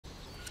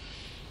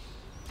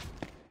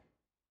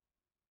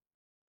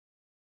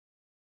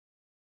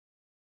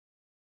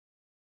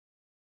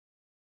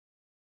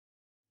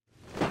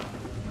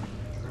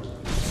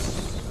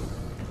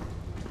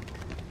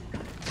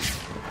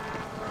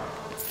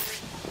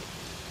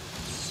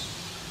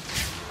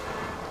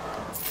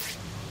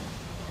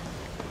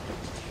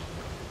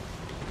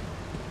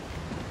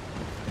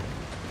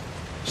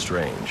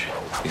strange.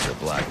 These are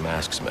Black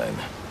Mask's men.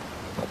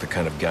 Not the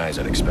kind of guys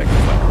I'd expect to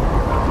find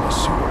around in the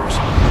sewers.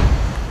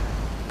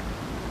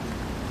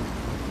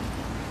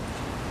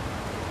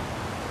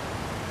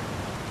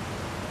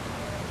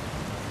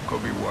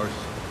 Could be worse.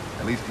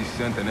 At least he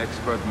sent an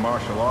expert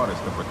martial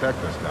artist to protect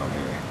us down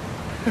here.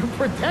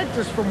 Protect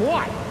us from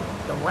what?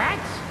 The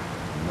rats?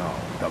 No,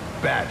 the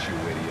bat, you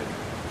idiot.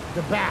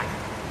 The bat.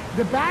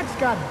 The bat's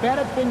got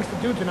better things to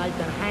do tonight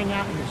than hang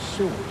out in the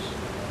sewers.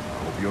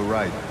 I hope you're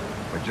right.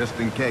 But just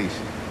in case,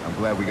 I'm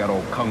glad we got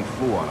old Kung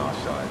Fu on our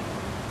side.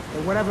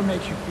 Or whatever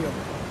makes you feel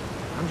better.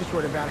 I'm just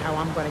worried about how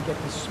I'm gonna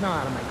get the smell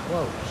out of my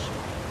clothes.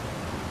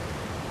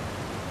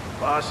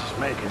 Boss is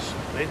making some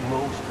big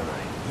moves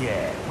tonight.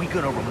 Yeah, we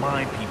gonna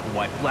remind people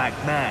why Black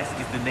Mask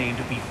is the name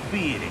to be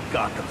feared in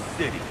Gotham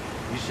City.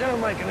 You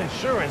sound like an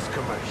insurance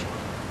commercial.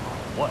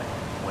 What?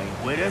 You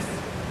ain't with us?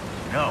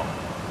 No,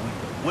 we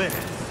the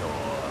winners, or...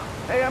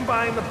 Hey, I'm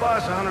buying the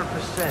boss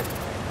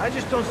 100%. I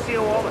just don't see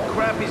how all the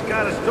crap he's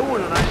got us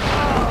doing tonight.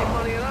 Any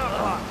money in our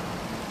pocket.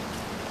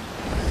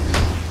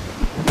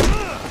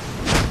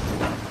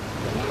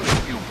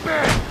 You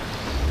bet!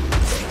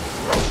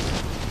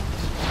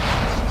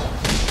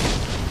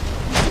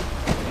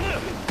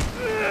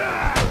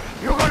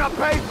 You're gonna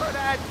pay for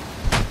that!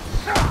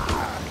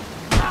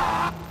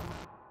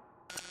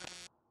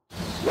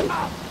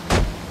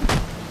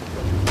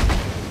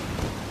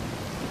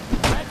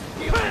 Let's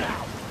deal it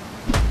out!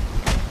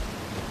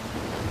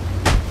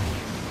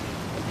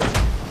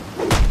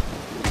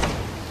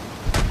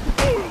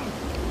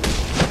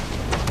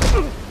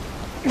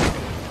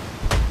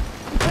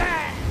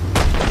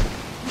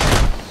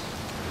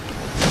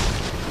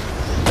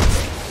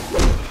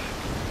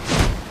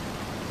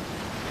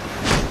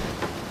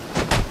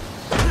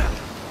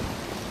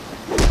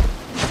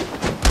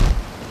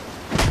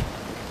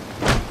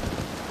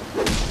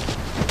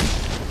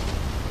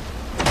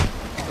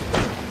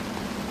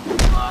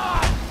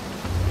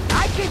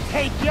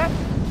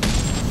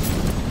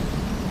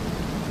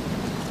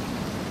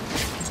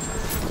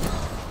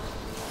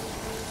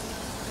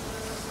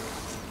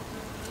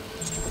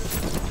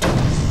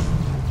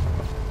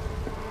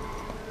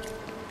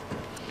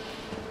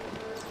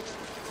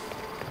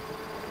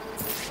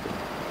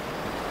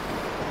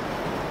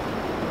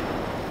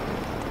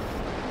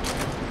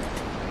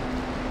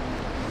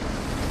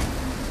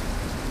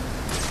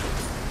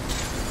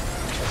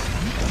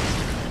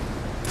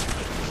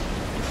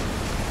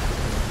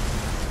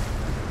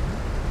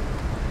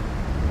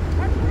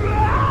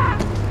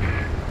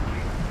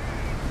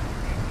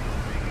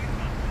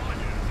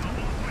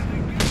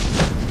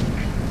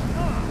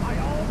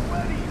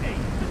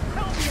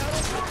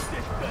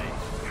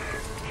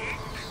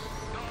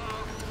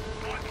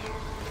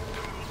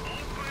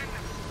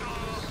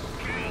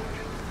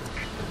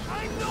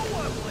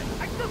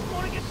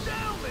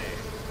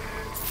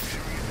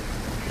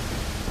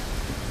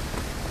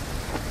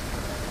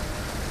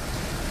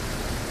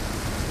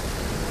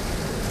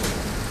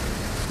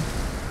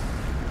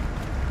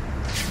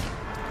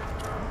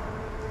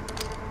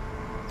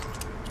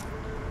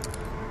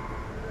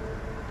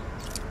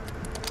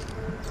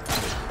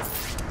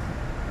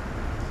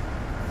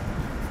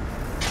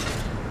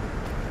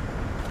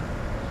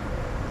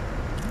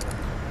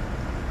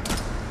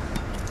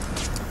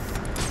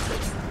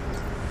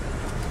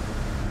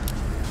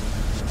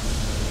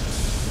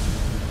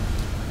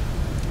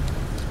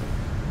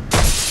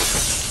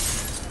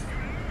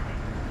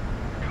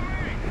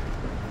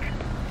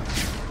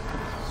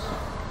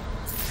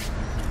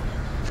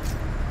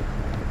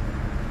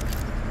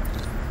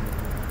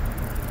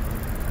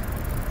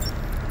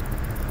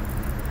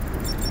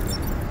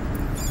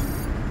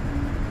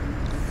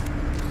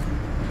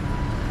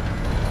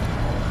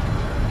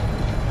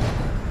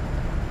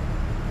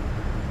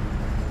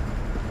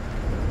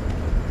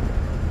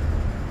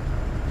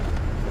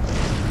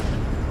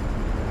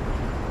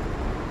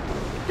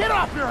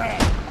 Off your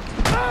head!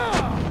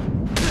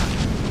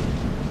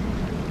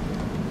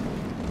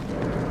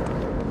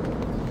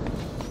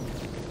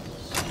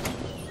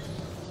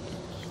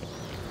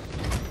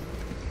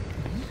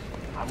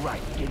 All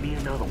right, give me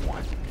another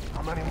one.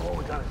 How many more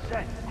we gotta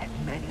set? As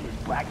many as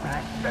Black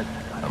Mask says we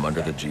gotta I'm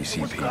under the set.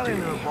 What's got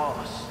into the GCPD.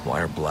 boss?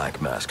 Why are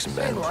Black Mask's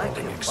men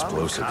planting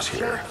explosives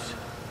here?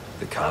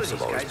 The cops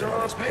have always been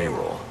on his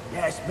payroll. You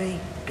ask me,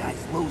 the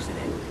guy's losing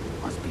it.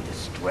 Must be the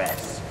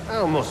stress. I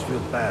almost feel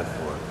bad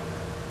for him.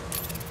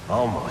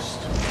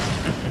 Almost.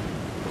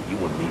 You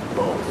and me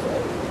both.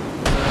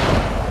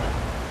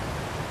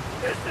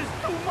 This is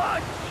too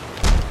much!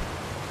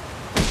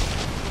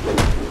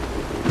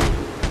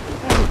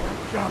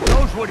 John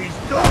knows what he's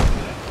done.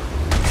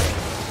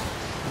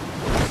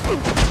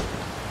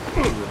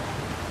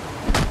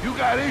 You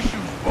got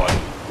issues,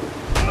 buddy.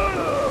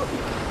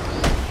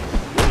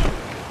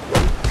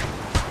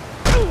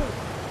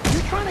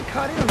 You trying to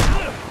cut in or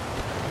not?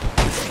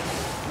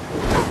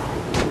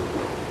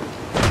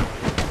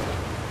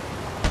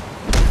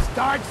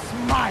 Start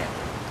smiling.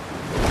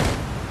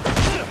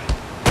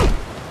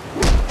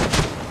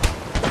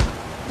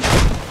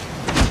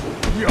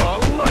 You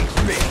likes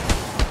me.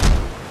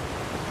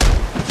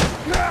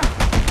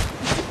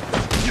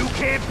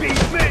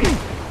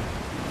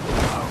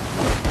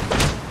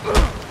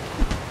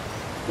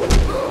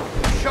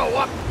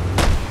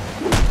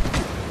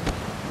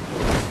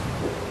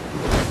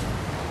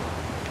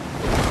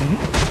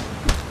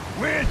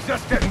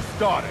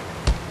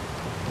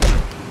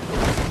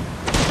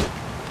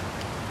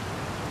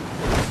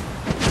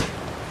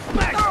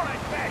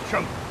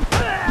 him!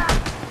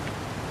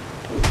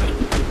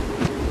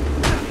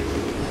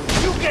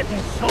 You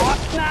getting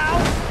soft now?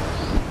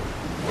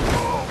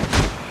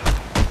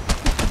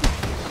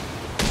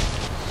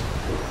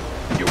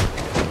 You...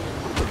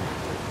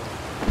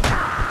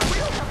 We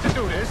don't have to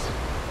do this!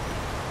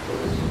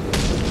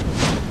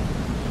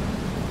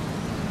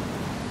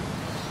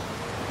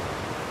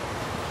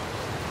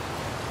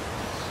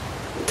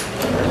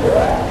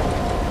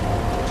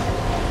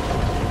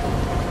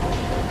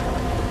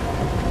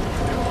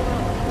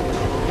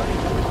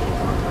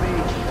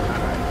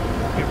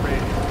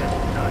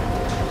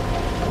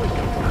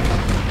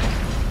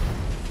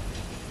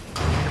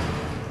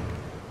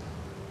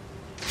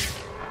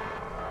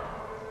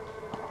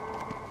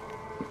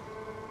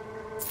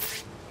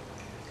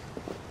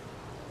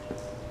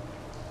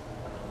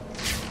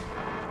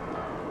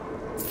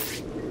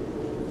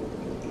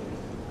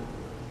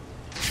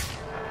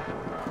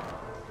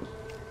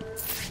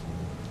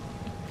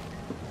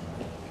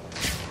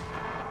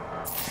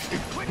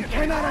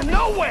 Came out of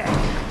nowhere!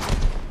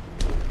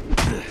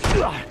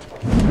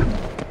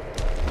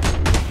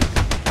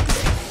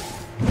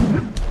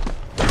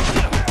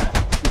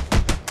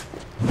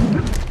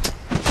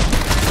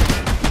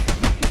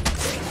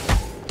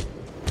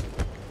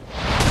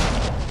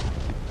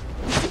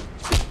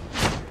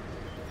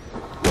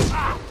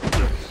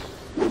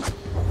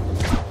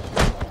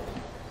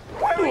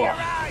 Where are your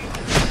eyes?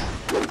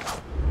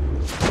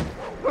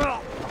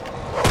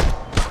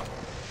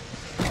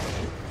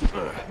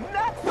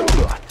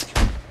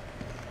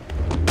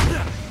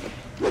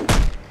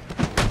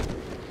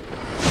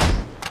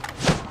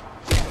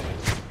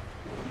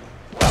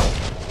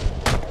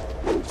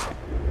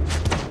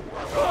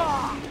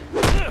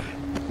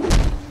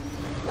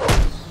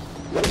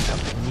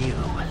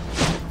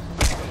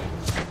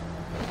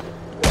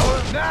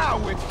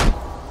 Now it's...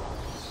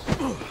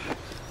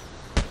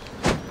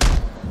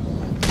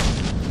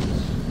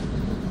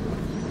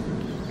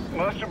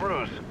 Master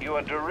Bruce, you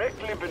are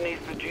directly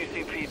beneath the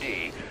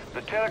GCPD.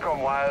 The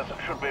telecom wires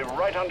should be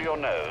right under your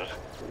nose.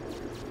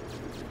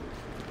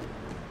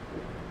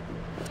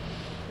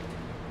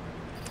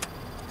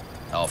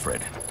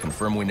 Alfred,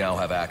 confirm we now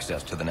have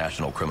access to the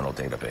National Criminal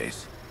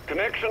Database.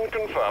 Connection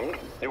confirmed.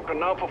 You can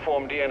now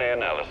perform DNA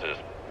analysis.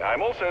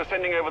 I'm also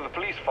sending over the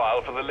police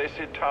file for the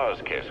Lacey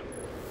Towers case.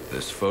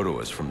 This photo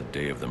is from the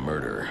day of the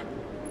murder.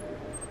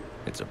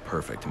 It's a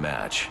perfect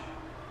match.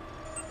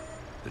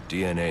 The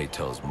DNA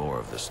tells more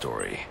of the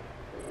story.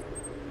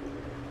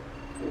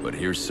 But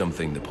here's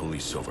something the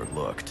police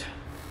overlooked.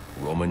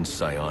 Roman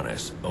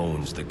Sionis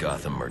owns the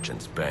Gotham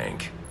Merchants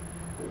Bank.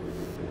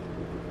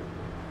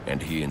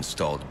 And he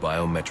installed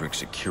biometric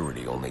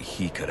security only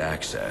he could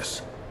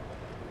access.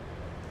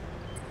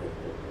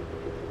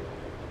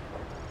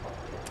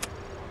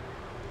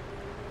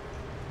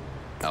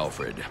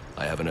 Alfred,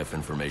 I have enough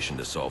information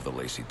to solve the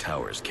Lacey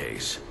Towers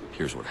case.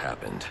 Here's what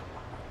happened.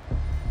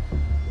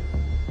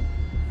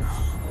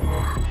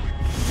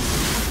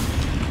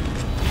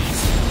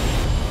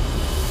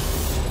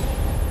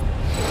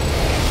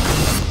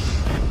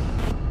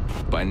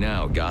 By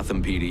now,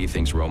 Gotham PD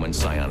thinks Roman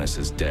Sionis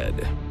is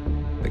dead.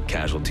 The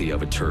casualty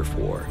of a turf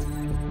war.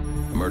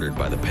 Murdered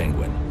by the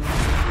Penguin.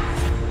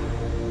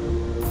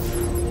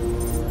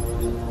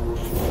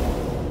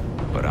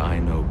 But I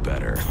know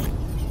better.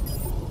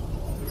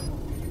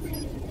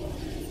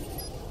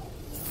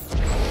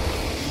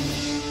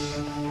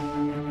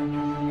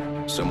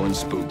 Someone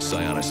spooked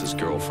Sionis'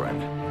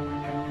 girlfriend.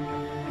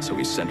 So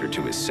he sent her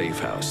to his safe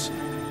house.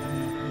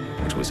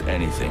 Which was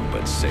anything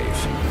but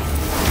safe.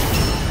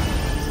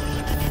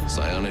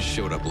 Sionis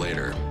showed up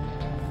later.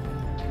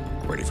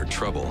 Ready for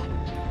trouble.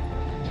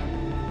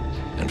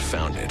 And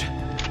found it.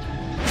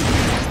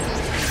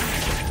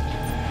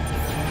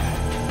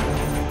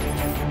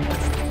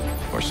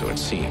 Or so it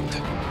seemed.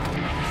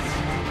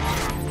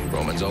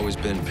 Roman's always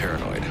been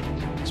paranoid.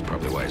 That's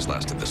probably why he's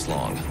lasted this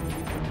long.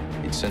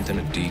 He'd sent in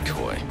a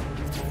decoy.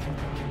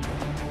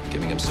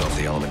 Giving himself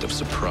the element of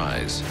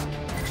surprise.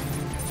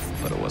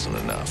 But it wasn't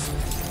enough.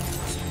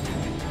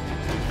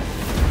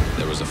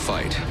 There was a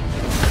fight.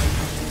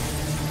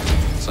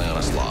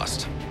 Sionis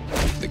lost.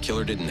 The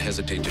killer didn't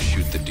hesitate to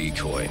shoot the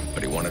decoy,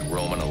 but he wanted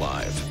Roman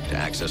alive to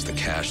access the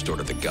cash stored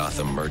at the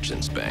Gotham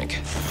Merchants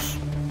Bank.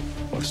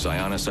 With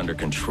Sionis under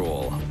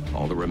control,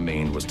 all that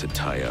remained was to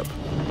tie up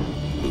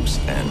loose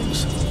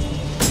ends.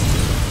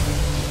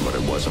 But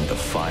it wasn't the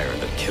fire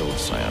that killed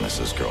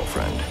Sionis'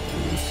 girlfriend.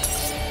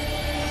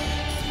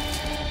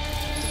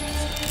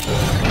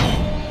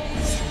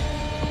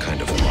 What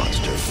kind of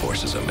monster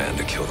forces a man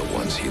to kill the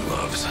ones he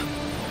loves?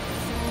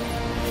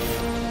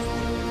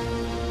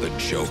 The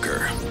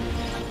Joker.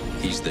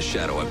 He's the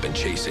shadow I've been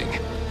chasing.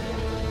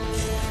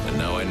 And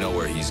now I know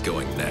where he's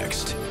going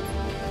next.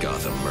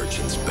 Gotham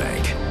Merchants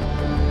Bank.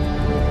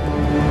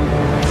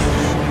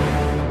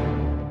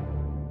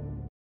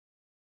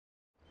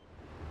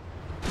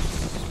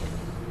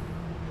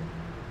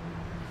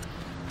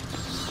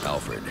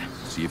 Alfred,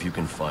 see if you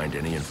can find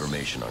any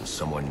information on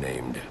someone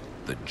named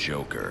the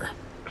Joker.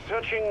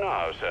 Searching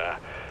now, sir.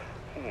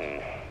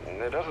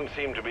 There doesn't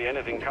seem to be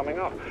anything coming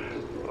up.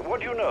 What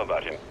do you know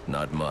about him?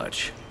 Not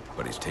much,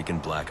 but he's taken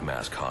Black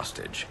Mask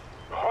hostage.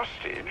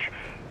 Hostage?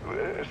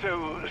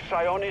 So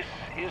Sionis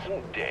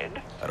isn't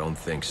dead? I don't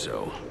think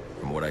so.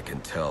 From what I can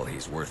tell,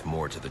 he's worth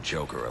more to the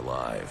Joker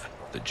alive.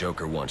 The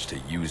Joker wants to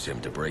use him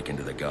to break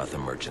into the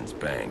Gotham Merchants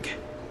Bank.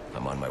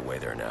 I'm on my way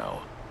there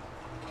now.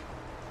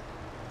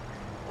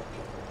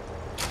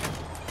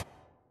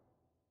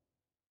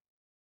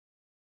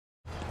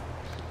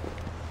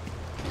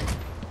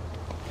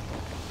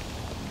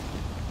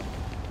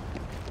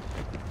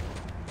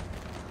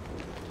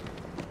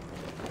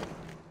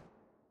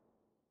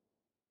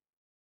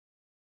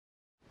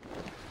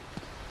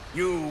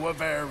 You are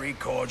very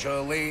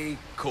cordially,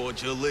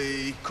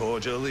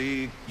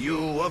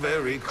 you are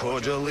very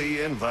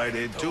cordially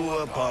invited to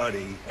a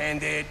party.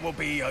 and it will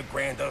be a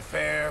grand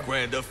affair.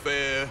 Grand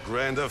affair,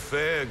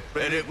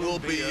 and it will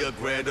be a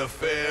grand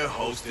affair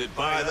hosted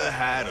by the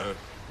Hatter.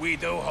 We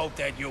do hope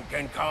that you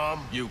can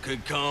come. You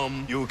can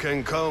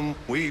come.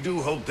 We do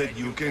hope that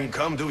you can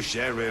come to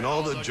share in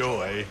all the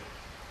joy.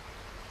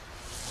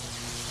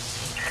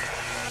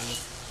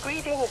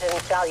 Greetings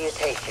and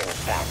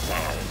salutations,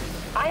 Batman.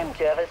 I'm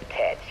Jervis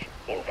Tetch,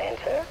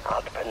 inventor,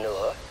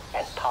 entrepreneur,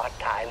 and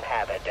part-time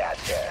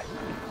haberdasher.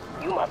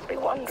 You must be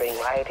wondering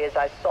why it is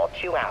I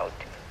sought you out.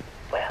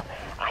 Well,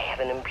 I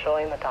have an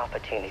employment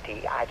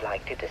opportunity I'd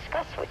like to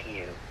discuss with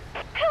you.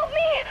 Help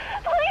me!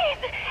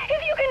 Please!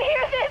 If you can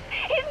hear this,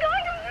 he's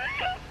going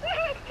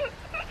to...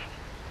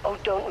 Oh,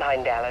 don't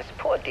mind Alice,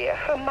 poor dear.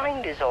 Her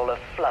mind is all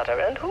aflutter,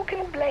 and who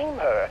can blame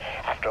her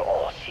after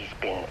all she's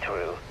been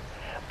through?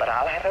 But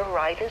I'll have her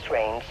right as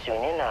rain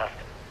soon enough.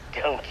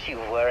 Don't you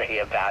worry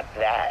about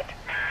that.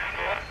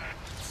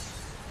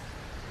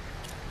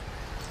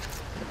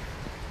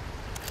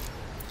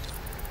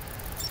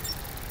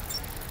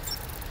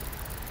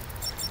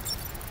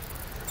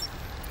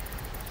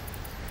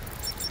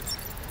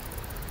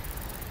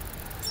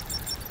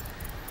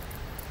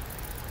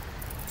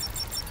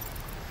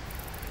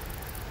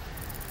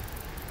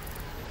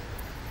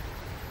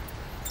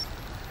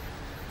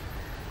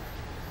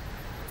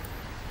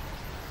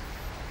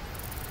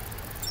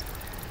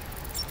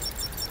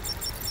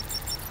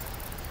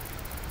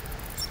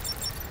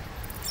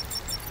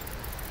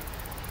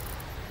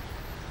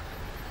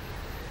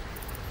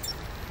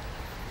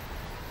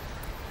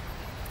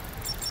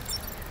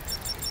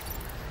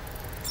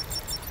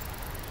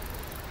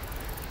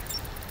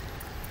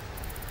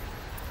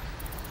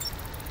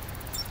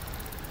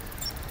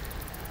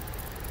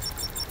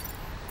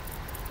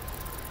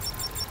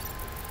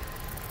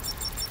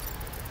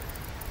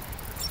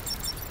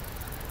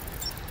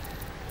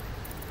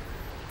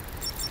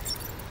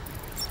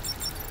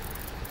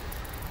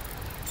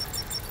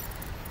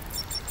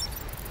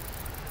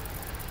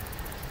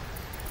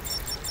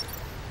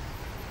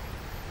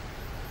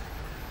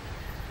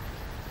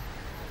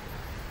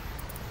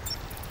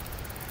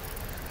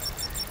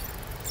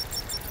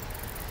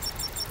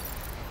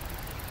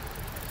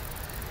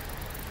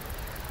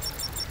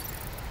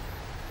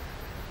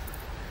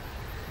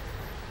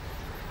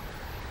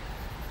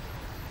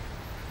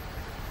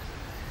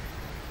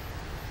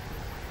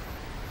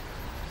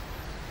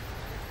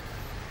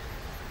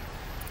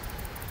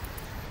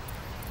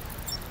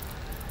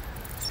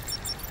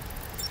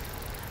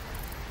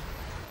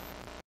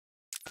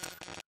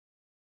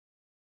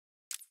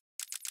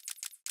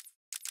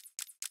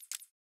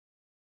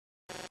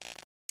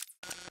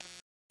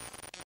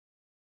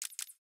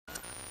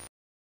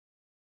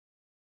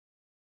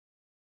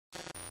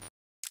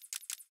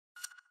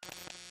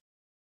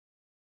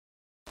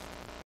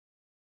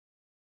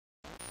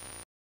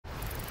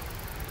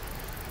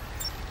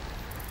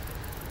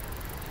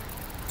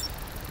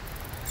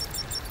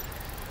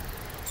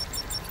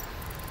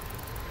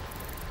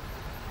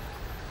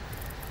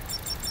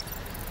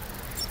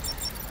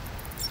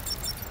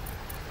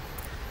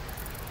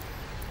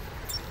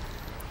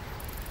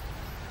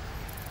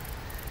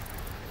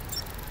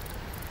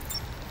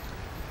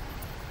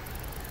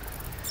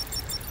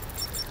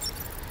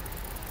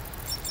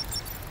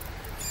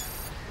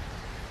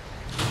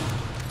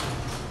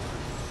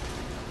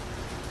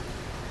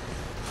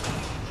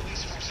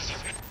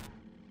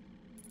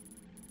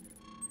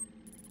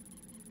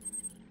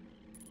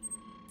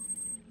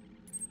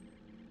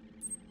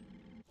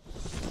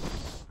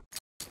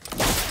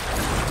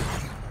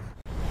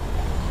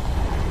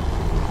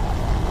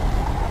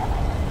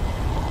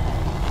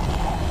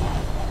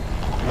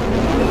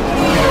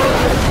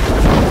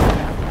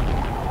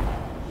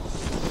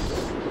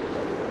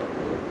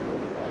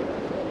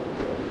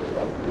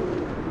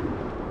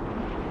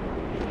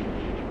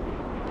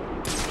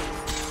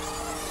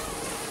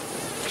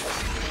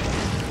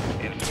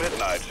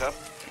 Midnight, sir.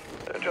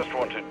 Just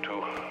wanted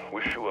to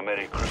wish you a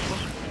Merry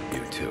Christmas.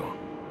 You too.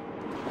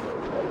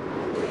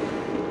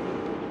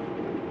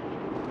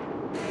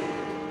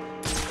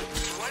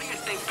 Why do you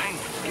think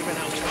Penguin's giving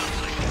out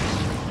guns like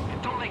this?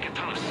 It don't make a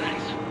ton of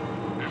sense.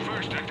 At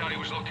first, I thought he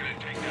was looking to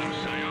take down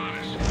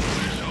Sionis.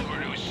 Put us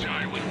over to his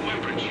side with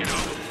weapons, you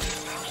know.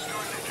 But I'm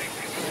starting to think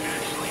this is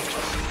actually...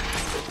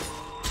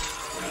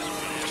 Because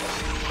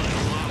whatever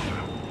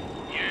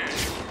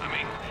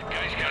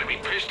be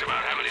pissed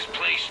about having his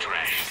place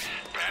trashed.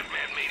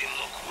 Batman made him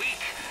look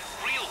weak.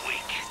 Real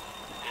weak.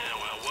 Yeah,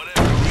 well,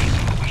 whatever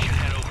reason, we should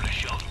head over to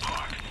Sheldon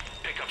Park.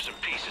 Pick up some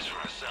pieces for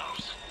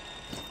ourselves.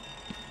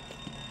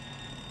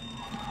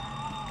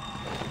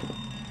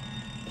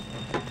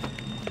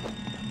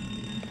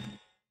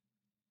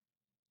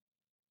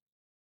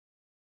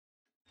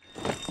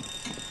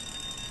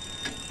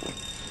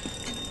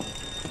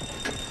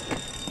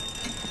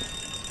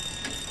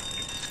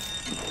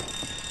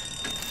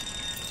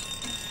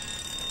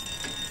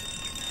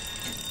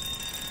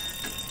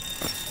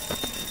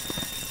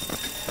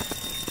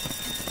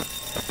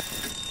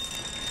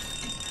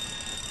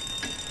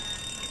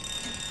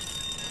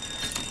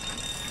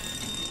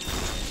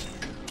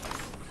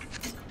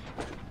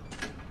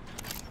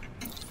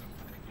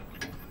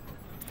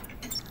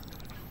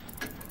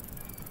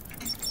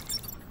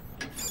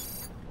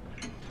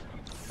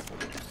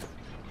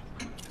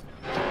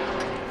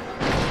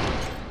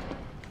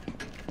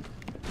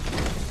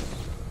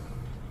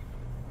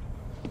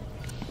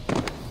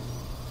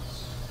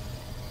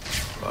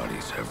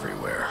 Bodies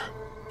everywhere.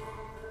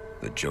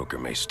 The Joker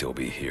may still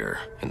be here,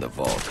 in the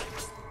vault.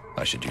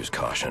 I should use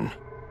caution.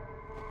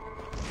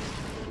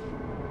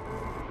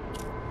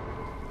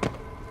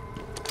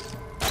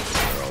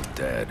 They're all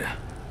dead.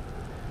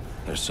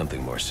 There's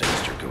something more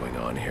sinister going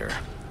on here.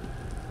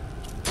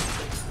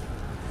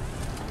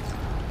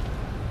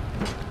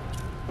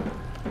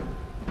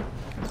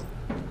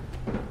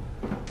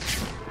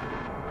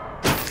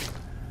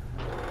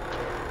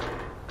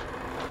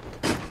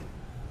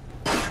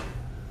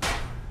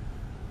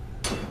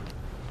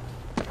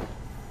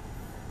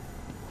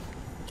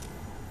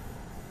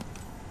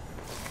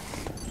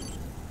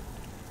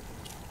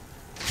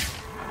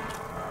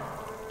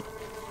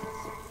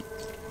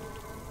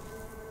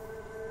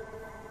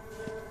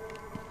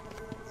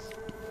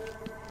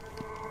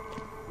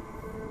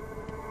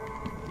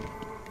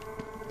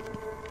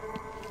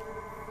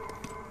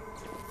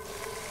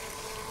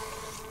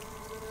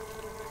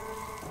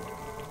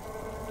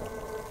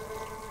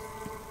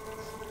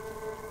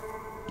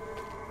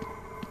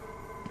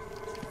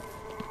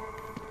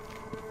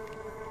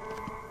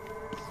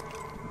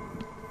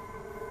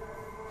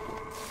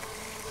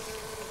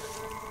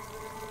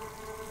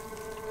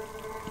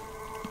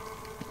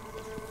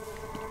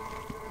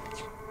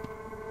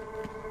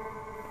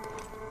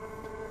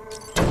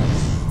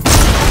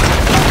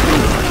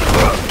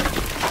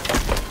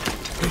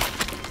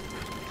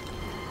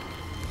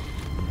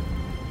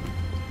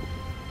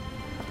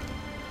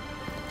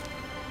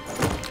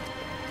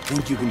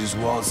 Think you can just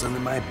waltz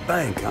into my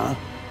bank, huh?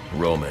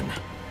 Roman,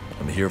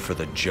 I'm here for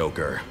the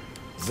Joker.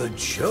 The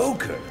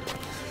Joker?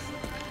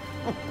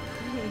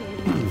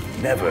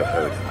 Never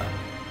heard of him.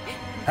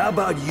 How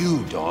about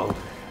you, doll?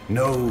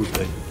 Know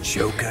the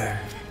Joker?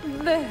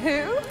 The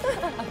who?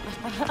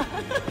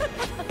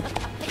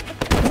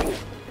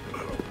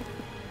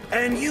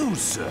 And you,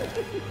 sir?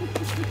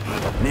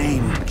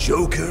 Name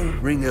Joker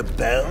ring a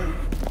bell?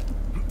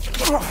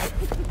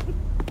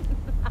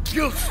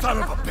 You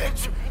son of a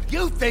bitch!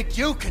 You think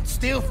you can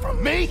steal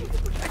from me?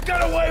 You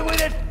got away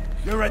with it?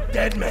 You're a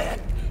dead man.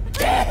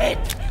 Dead!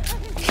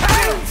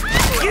 Can't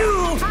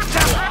you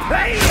just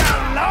play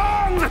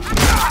along?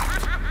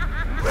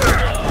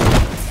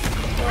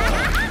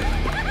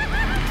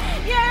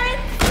 You're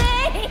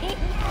insane!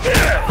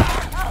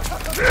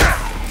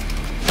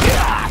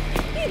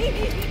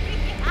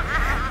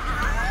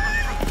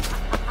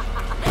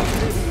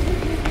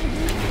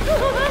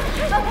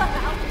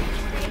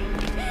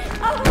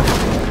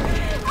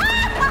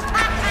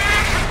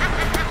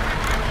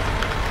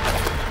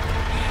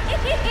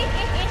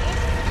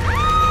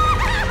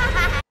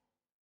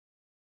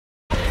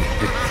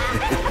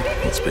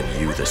 It's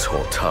been you this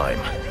whole time.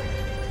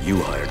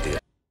 You hired the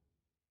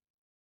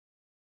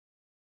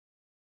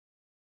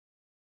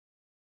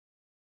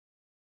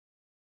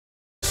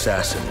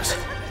assassins.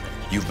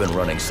 You've been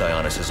running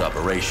Sionis'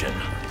 operation.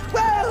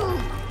 Well,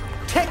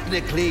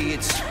 technically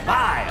it's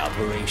my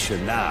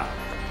operation now.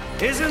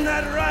 Isn't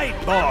that right,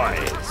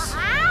 boys?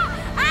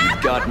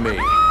 You've got me.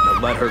 Now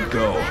let her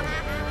go.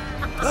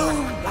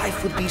 Oh,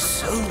 life would be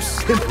so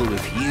simple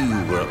if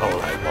you were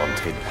all I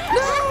wanted.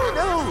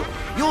 No,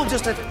 you're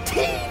just a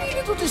teeny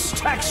little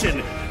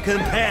distraction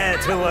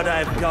compared to what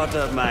I've got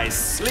up my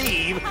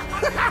sleeve.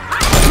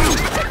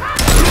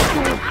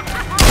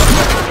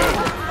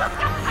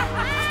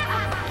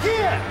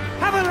 Here,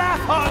 have a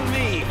laugh on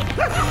me.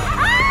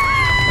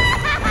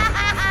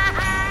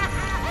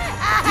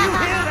 Do you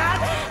hear that?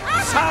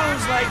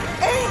 Sounds like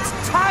 8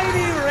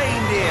 tiny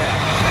reindeer.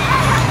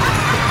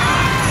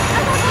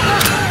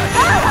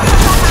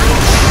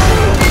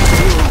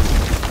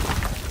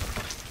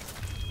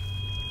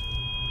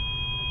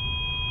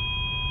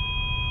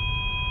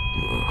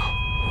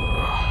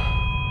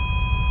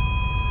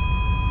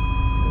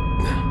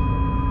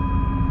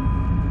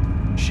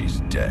 She's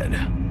dead.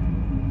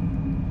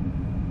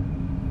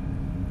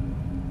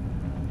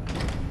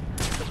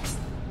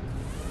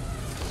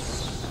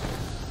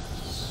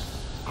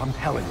 I'm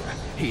telling you,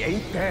 he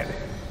ain't dead.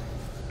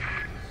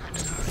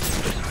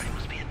 Sorry,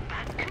 must be a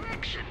bad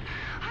connection.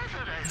 I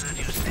thought I heard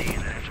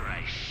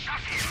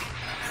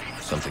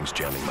Something's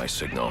jamming my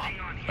signal.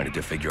 I need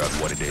to figure out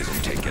what it is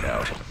and take it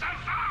out.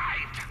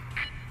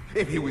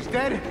 If he was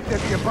dead,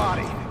 there'd be a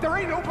body. There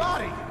ain't no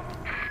body.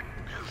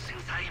 Well,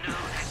 since I know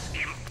that's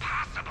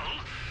impossible,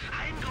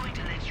 I'm going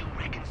to let you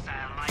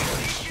reconcile my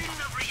vision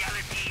of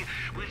reality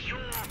with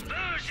your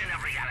version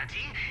of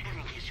reality, and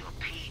in case your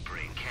pea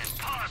brain can't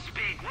parse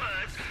big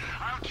words,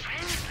 I'll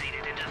translate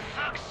it into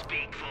thug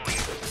speak for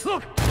you.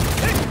 Look!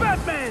 It's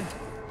Batman!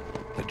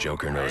 The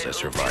Joker knows I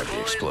survived the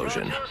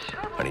explosion.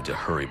 I need to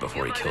hurry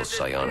before he kills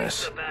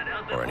Sionis,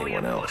 or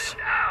anyone else.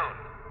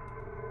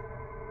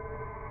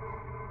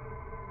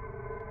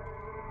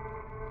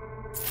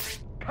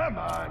 Come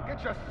on,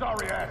 get your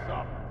sorry ass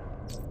up.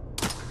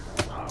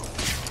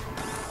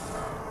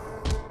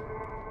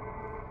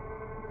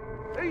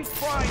 He's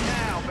trying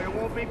now, but it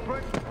won't be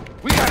pretty.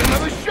 We got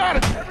another shot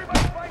at Everybody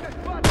find a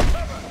spot to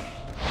cover!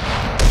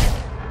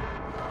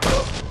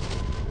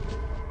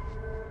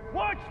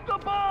 Watch the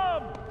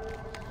bomb!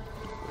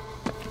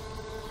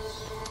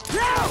 Yo!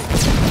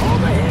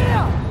 Over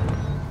here!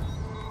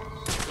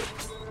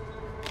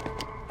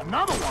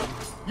 Another one?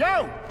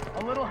 Yo!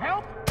 A little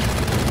help?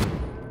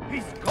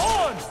 He's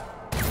gone!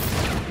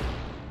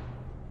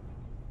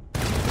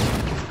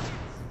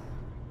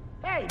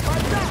 Hey,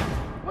 what's up?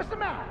 What's the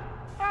matter?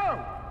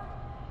 Oh!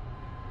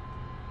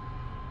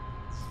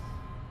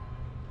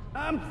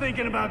 I'm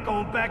thinking about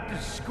going back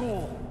to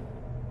school.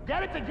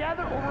 Get it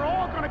together or we're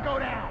all gonna go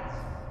down.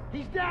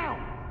 He's down.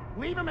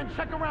 Leave him and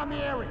check around the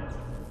area.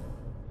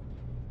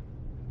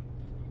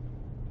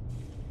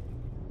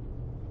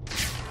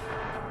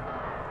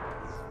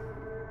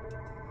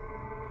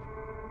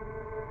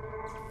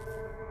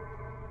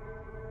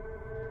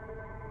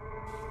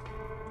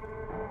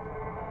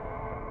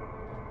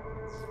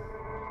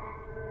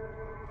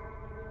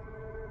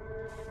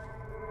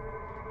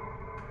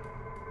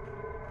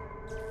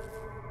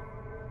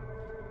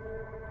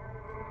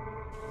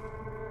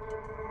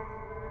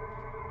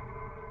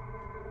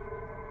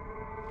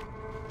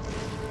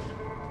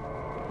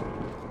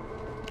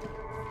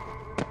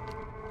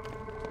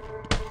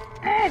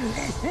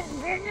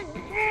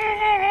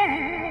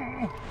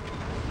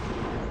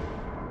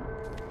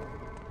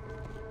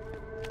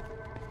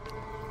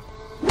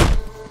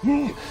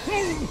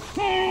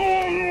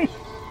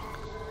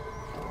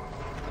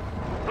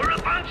 For a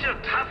bunch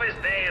of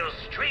tough-as-nails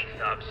street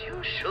thugs,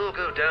 you sure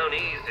go down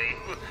easy.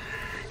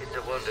 It's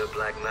a wonder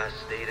Black Mass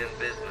stayed in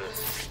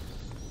business.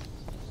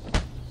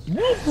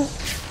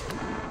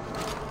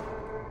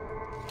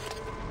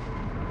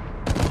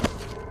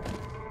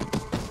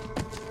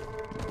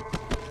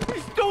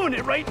 He's doing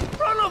it right in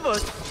front of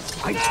us!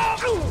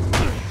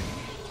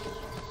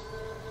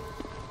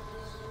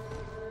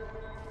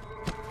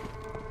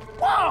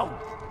 Wow!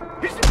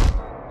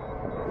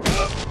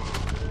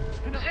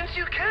 Since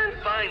you can't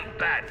find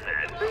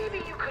Batman, maybe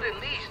you could at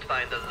least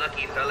find the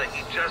lucky fella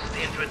he just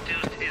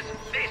introduced his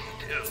fist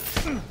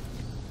to.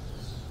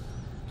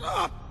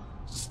 Stop!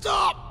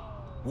 Stop!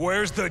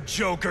 Where's the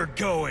Joker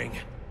going?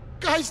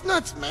 Guy's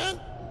nuts, man.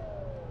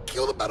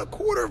 Killed about a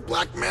quarter of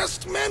Black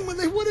Masked men when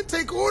they wouldn't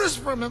take orders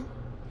from him.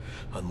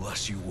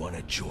 Unless you want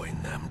to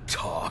join them,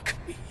 talk.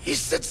 He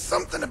said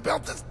something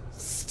about the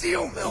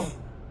steel mill.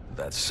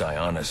 That's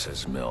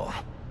Sionis' mill.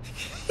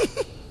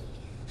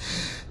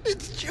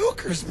 It's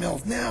Joker's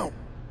mill now.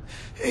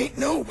 Ain't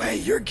no way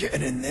you're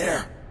getting in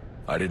there.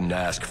 I didn't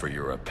ask for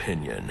your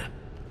opinion.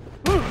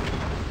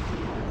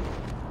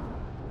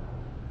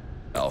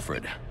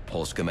 Alfred,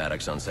 pull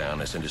schematics on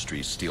Sionis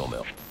Industries steel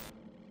mill.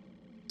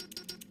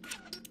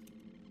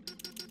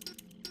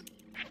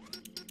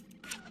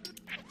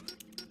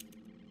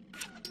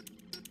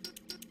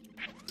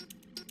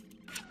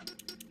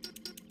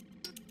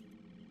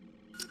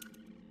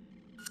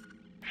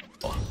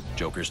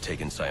 Joker's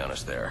taken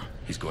Sionis there.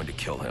 He's going to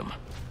kill him.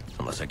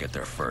 Unless I get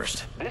there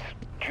first. This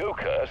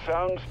Joker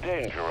sounds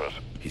dangerous.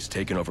 He's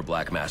taken over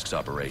Black Mask's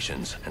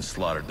operations and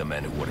slaughtered the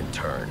men who wouldn't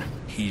turn.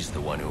 He's the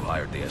one who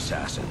hired the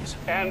assassins.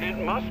 And it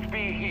must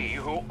be he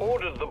who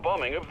ordered the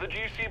bombing of the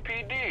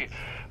GCPD.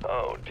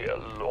 Oh, dear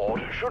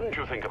Lord. Shouldn't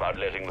you think about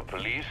letting the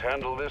police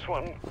handle this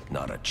one?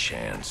 Not a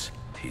chance.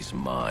 He's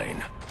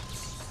mine.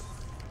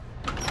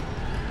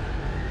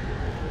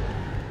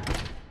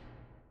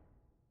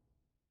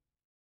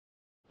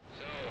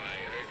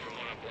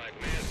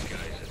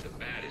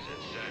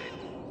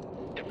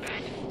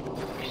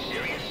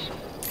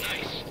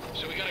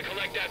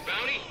 That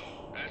bounty?